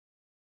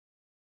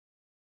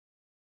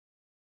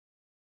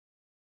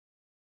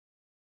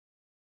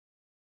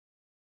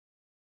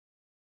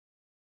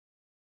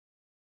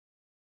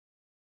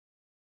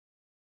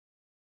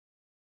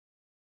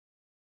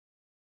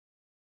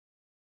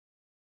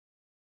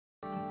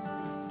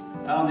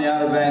On the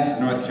Outer Banks of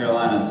North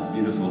Carolina is a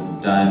beautiful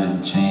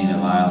diamond chain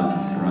of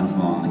islands that runs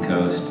along the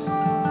coast.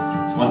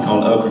 There's one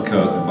called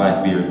Ocracoke. The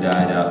Blackbeard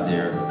died out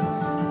there.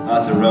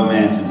 Lots of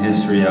romance and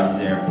history out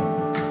there.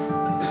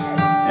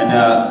 And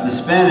the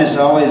Spanish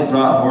always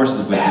brought horses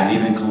with them.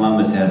 Even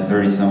Columbus had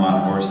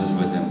 30-some-odd horses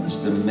with him, which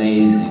is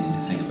amazing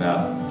to think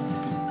about.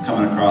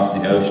 Coming across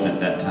the ocean at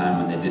that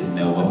time when they didn't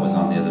know what was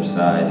on the other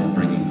side and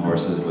bringing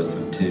horses with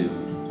them too.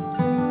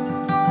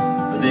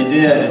 But they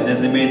did, and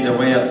as they made their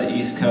way up the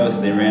east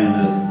coast, they ran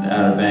into the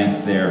Outer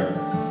Banks there,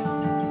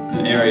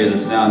 an area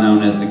that's now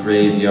known as the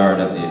graveyard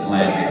of the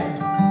Atlantic,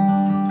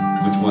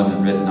 which wasn't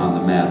written on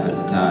the map at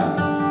the time.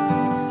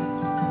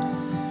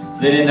 So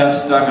they'd end up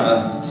stuck on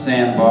a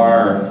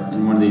sandbar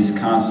in one of these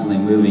constantly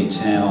moving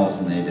channels,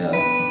 and they'd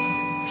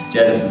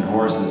jettison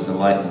horses to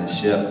lighten the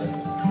ship.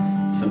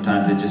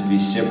 Sometimes they'd just be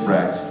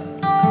shipwrecked.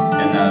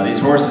 And these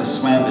horses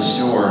swam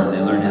ashore, and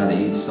they learned how to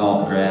eat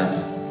salt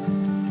grass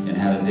and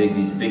how to dig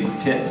these big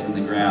pits in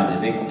the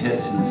ground. They dig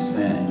pits in the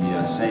sand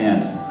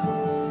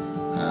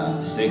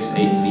 6, 8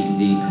 feet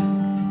deep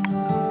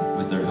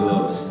with their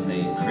hooves, and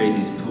they create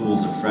these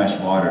pools of fresh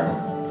water.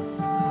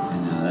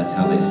 And that's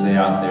how they stay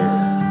out there.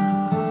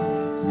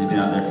 And they've been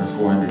out there for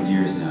 400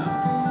 years now.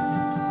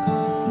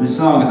 And this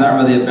song is not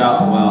really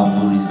about the wild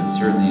ponies, but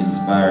certainly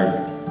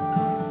inspired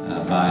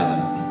by them.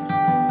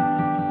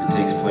 It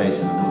takes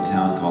place in a little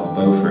town called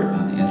Beaufort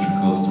on the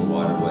Intracoastal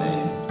Waterway,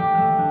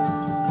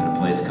 in a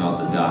place called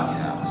the Dock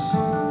House.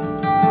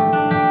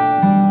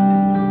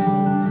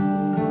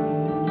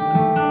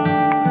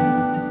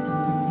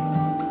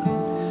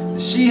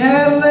 She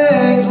had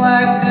legs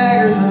like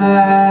daggers and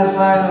eyes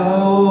like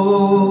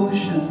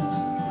oceans,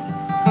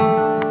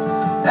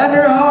 and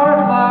her heart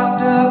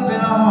locked up in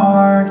a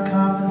hard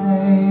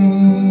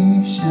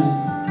combination.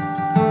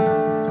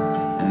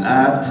 And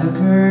I took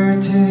her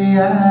to the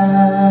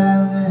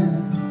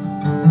island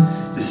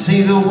to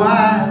see the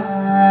wild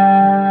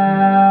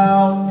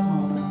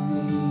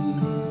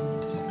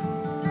ponies.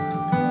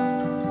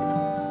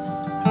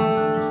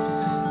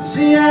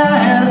 See, I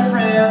had a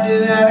friend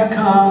who had a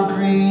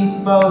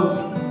concrete boat.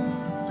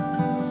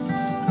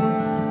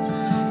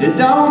 It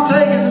don't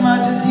take as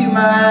much as you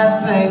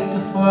might think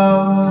to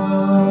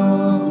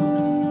float.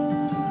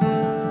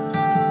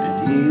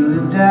 And he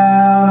lived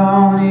out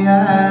on the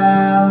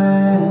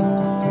island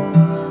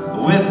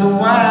with the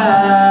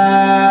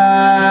wild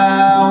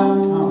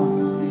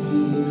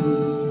ponies.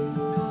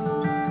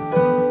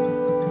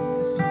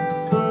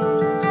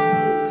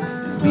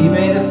 And we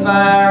made a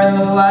fire in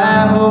the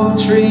live oak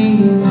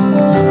trees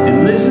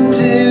and listened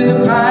to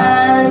the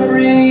pirate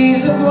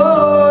breeze a blowing,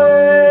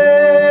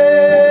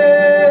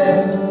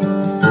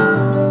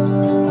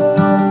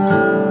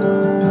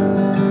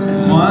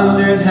 and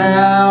wondered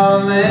how a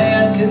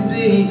man could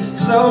be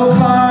so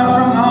far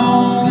from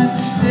home and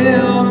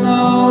still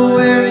know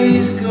where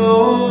he's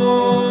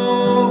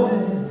going.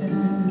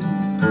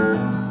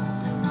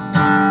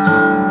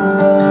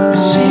 But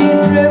she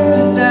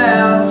drifted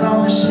down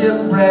from a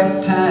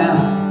shipwrecked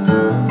town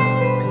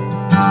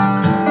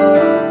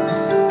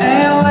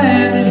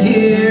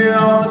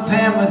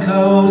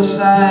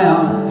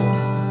Sound.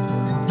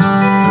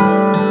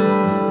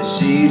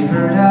 She'd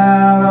heard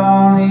out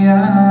on the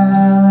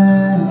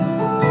island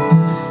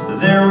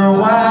there were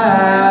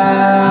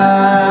wild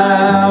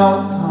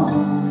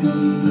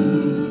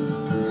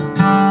ponies.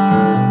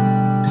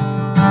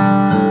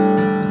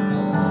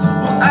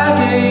 Well, I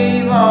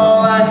gave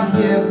all I could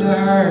give to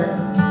her,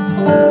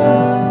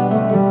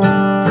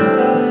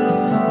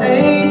 a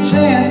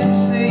chance to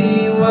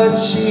see what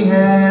she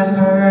had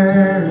heard.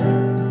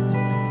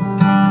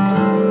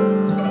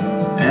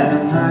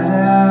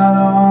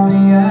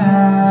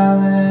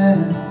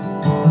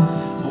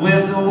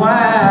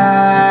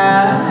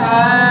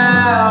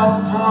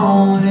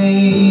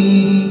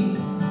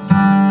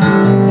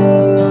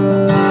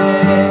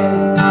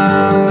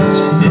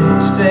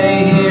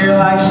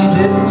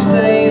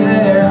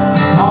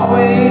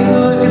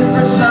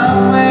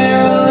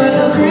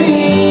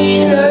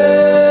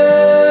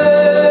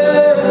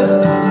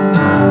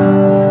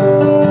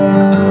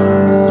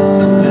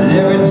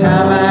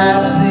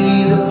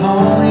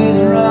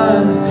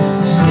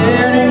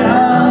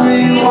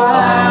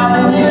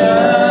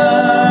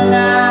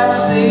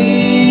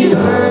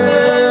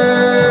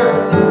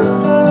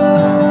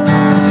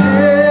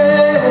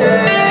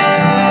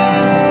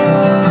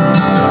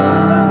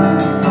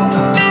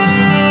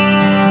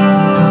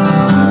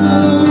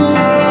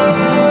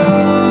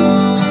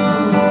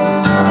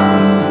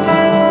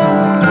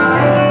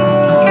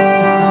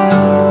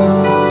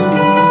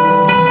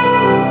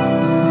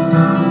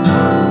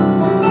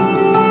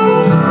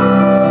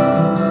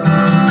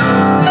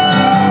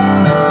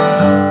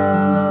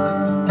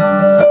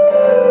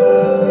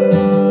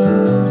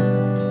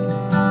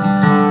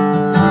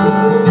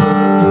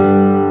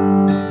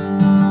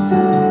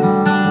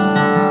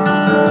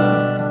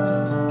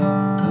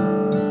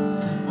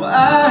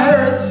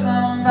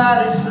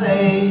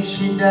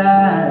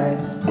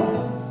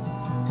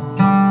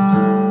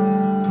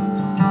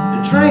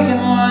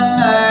 Drinking one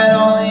night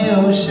on the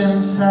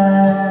ocean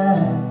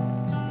side.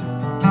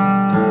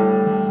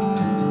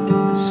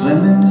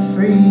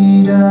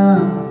 freedom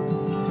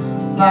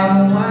like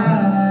a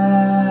wild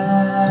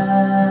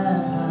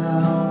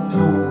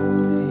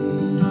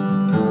pony.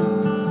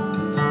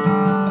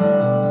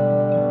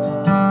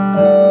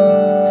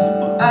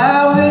 Well, I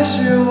wish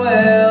her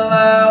well.